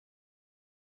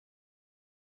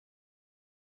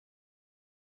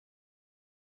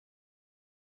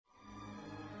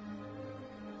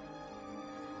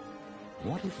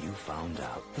What if you found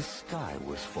out the sky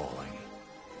was falling?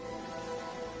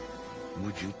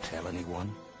 Would you tell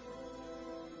anyone?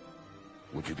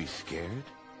 Would you be scared?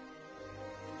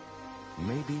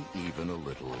 Maybe even a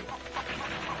little.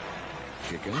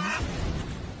 Chicken?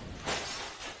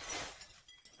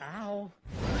 Ow.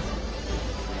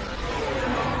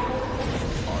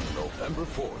 On November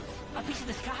 4th. A piece of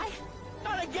the sky?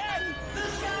 Not again! The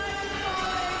sky is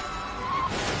falling!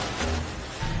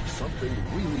 Something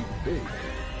really big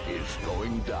is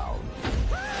going down.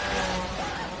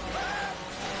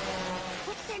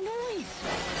 What's that noise?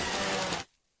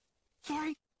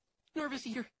 Sorry. Nervous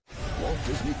eater. Walt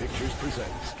Disney Pictures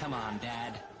presents Come on,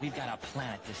 Dad. We've got a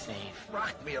planet to save.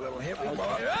 Rock me a little hippie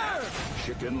boy.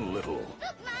 Chicken Little.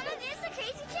 Look, Mama, there's the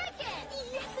crazy chicken.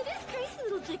 Yes, it is crazy,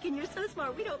 little chicken. You're so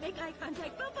smart. We don't make eye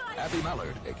contact. Bye-bye. Abby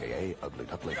Mallard, a.k.a. Ugly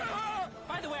Duckling.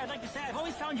 By the way, I'd like to say I've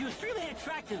always found you extremely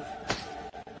attractive.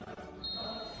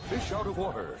 Fish out of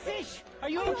water. Fish, are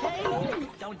you okay?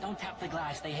 Don't tap the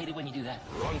glass. They hate it when you do that.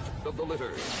 Runt of the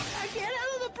litter. I can't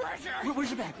handle the pressure. Where's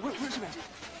your bag? Where's your bag?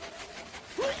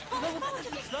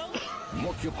 Slow.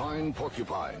 Porcupine,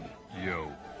 porcupine.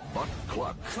 Yo. Butt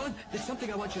cluck. Son, there's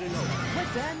something I want you to know. What,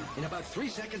 Dad? In about 3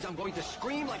 seconds, I'm going to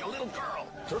scream like a little girl.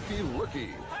 Turkey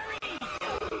lurkey.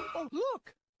 Oh,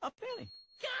 look! A penny.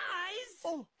 Guys!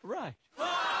 Oh, right.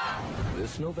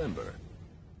 This November.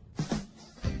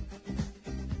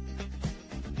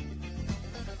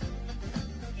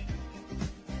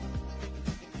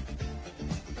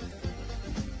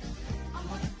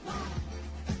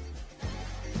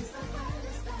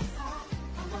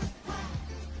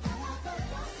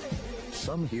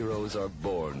 Some heroes are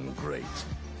born great.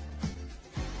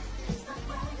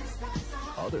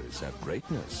 Others have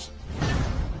greatness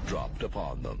dropped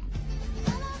upon them.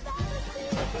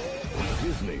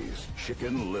 Disney's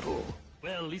Chicken Little.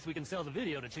 Well, at least we can sell the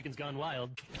video to Chickens Gone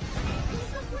Wild.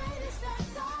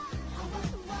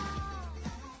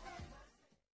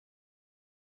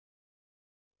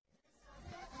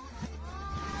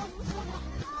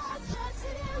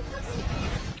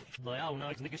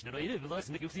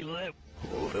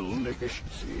 Oh, little nickish,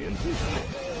 seeing Disney.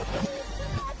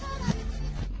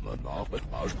 Men altijd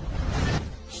was.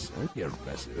 Zeg je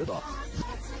best dat.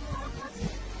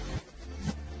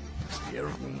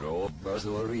 Sterven groot was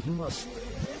er in was.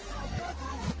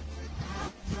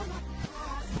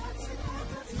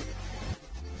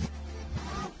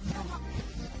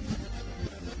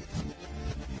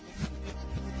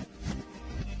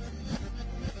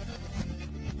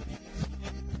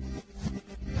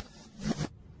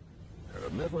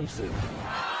 Never seen.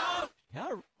 Ja,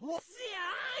 wat?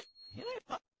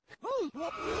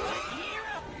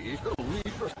 Eagle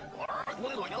leapers.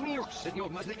 Little, I'm here. Sitting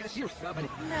over my neck, I see your strapping.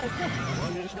 No,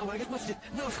 there's no way I get mustard.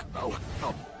 No. Nou,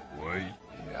 nou. Wait.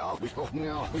 Ja, we spoken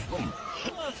now, we spoken.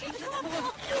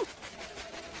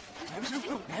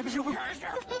 Hebben ze over?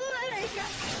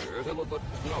 But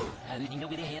no. You know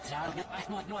where they hit out.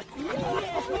 Not.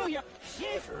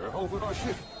 Chef! Over our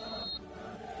ship.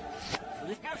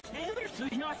 Look out, Taylor, so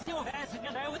he's not still passing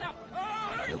it out without.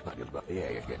 Ja,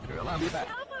 ik get er al aan weer bij.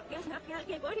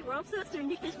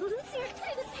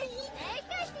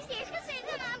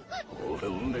 Oh,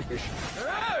 little nickish.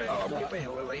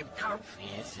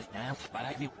 Yes, it's now, but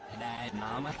I do. Dad,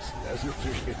 Mama. As if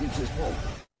there's getting his home.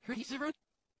 Heard zero.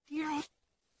 Zero.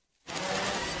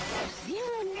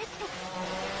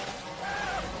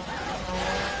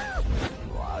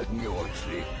 Ладно,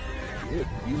 Орси. It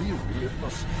really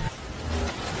must.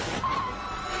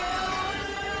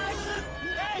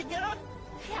 Hey, get up!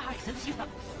 Yeah, since you.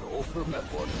 Go for that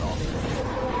one, no.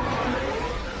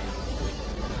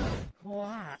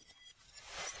 What?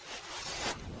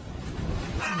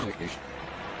 Nickish.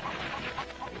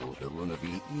 Oh, the one of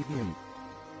the evening.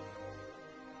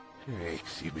 Ik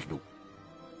zie we doen.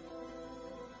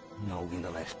 Nou, in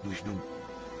de les dus doen.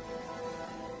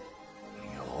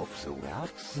 Ja, of zo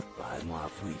raakt ze, maar maar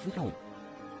voor je dan.